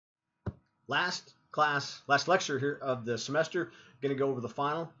Last class, last lecture here of the semester. Going to go over the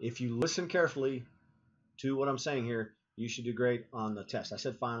final. If you listen carefully to what I'm saying here, you should do great on the test. I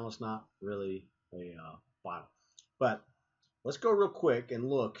said final. It's not really a final. But let's go real quick and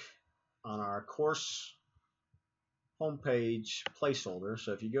look on our course homepage placeholder.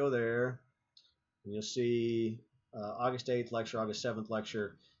 So if you go there, you'll see August 8th lecture, August 7th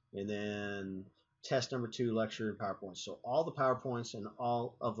lecture, and then test number 2 lecture in PowerPoint. So all the PowerPoints and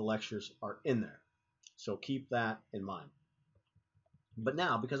all of the lectures are in there. So keep that in mind. But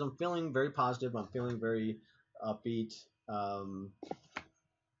now, because I'm feeling very positive, I'm feeling very upbeat, I'm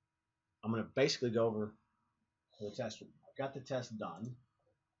going to basically go over the test. I've got the test done.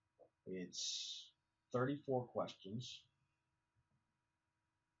 It's 34 questions.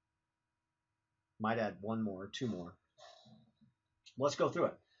 Might add one more, two more. Let's go through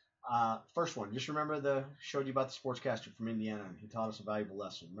it. First one, just remember showed you about the sportscaster from Indiana. He taught us a valuable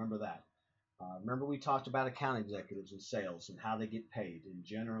lesson. Remember that. Remember we talked about account executives and sales and how they get paid. And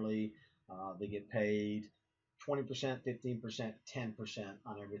generally, they get paid 20%, 15%, 10%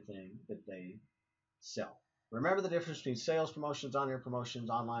 on everything that they sell. Remember the difference between sales promotions, on-air promotions,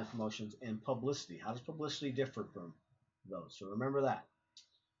 online promotions, and publicity. How does publicity differ from those? So remember that.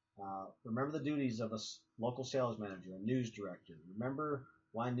 Remember the duties of a local sales manager, a news director. Remember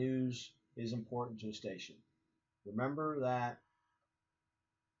why news is important to a station. Remember that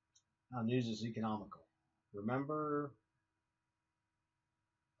how news is economical. Remember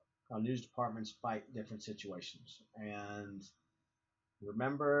how news departments fight different situations. And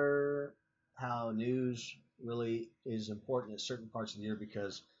remember how news really is important at certain parts of the year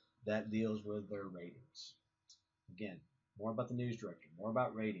because that deals with their ratings. Again, more about the news director, more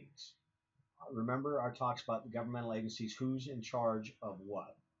about ratings. Remember our talks about the governmental agencies, who's in charge of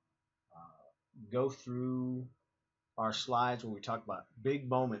what. Go through our slides where we talk about big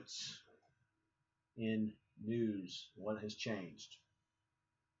moments in news, what has changed.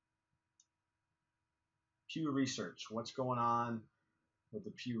 Pew Research, what's going on with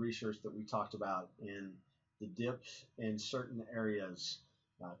the Pew Research that we talked about in the dips in certain areas.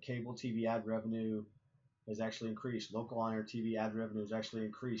 Cable TV ad revenue has actually increased. Local on-air TV ad revenue has actually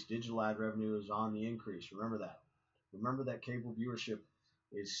increased. Digital ad revenue is on the increase. Remember that. Remember that cable viewership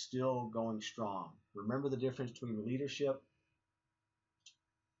is still going strong. Remember the difference between leadership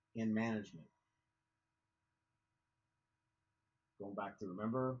and management. Going back to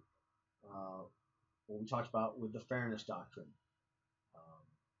remember what we talked about with the fairness doctrine.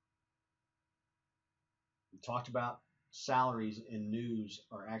 We talked about salaries in news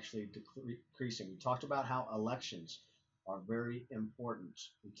are actually decreasing. We talked about how elections are very important.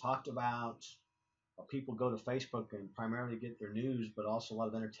 We talked about how people go to Facebook and primarily get their news, but also a lot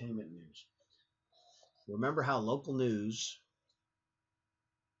of entertainment news. Remember how local news,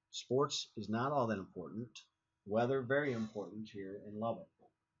 sports is not all that important. Weather, very important here in Lubbock.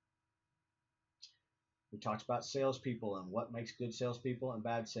 We talked about salespeople and what makes good salespeople and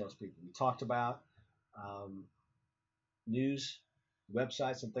bad salespeople. We talked about news,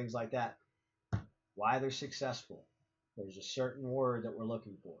 websites, and things like that. Why they're successful. There's a certain word that we're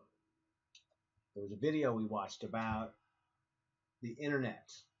looking for. There was a video we watched about the internet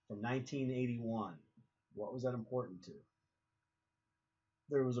from 1981. What was that important to?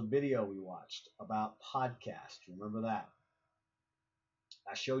 There was a video we watched about podcasts. Remember that?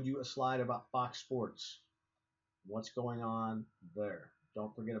 I showed you a slide about Fox Sports. What's going on there?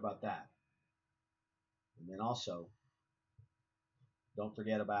 Don't forget about that. And then also, don't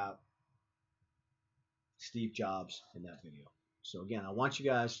forget about Steve Jobs in that video. So again, I want you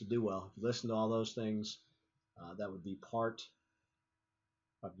guys to do well. If you listen to all those things, that would be part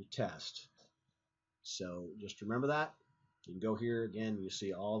of your test. So just remember that. You can go here again. You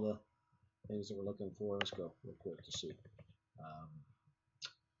see all the things that we're looking for. Let's go real quick to see.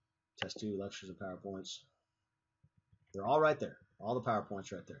 Test 2, lectures and PowerPoints. They're all right there. All the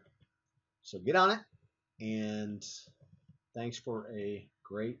PowerPoints right there. So get on it. And thanks for a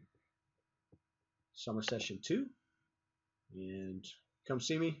great summer session 2. And come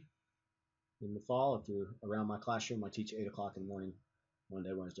see me in the fall if you're around my classroom. I teach 8 o'clock in the morning,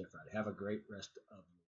 Monday, Wednesday, Friday. Have a great rest of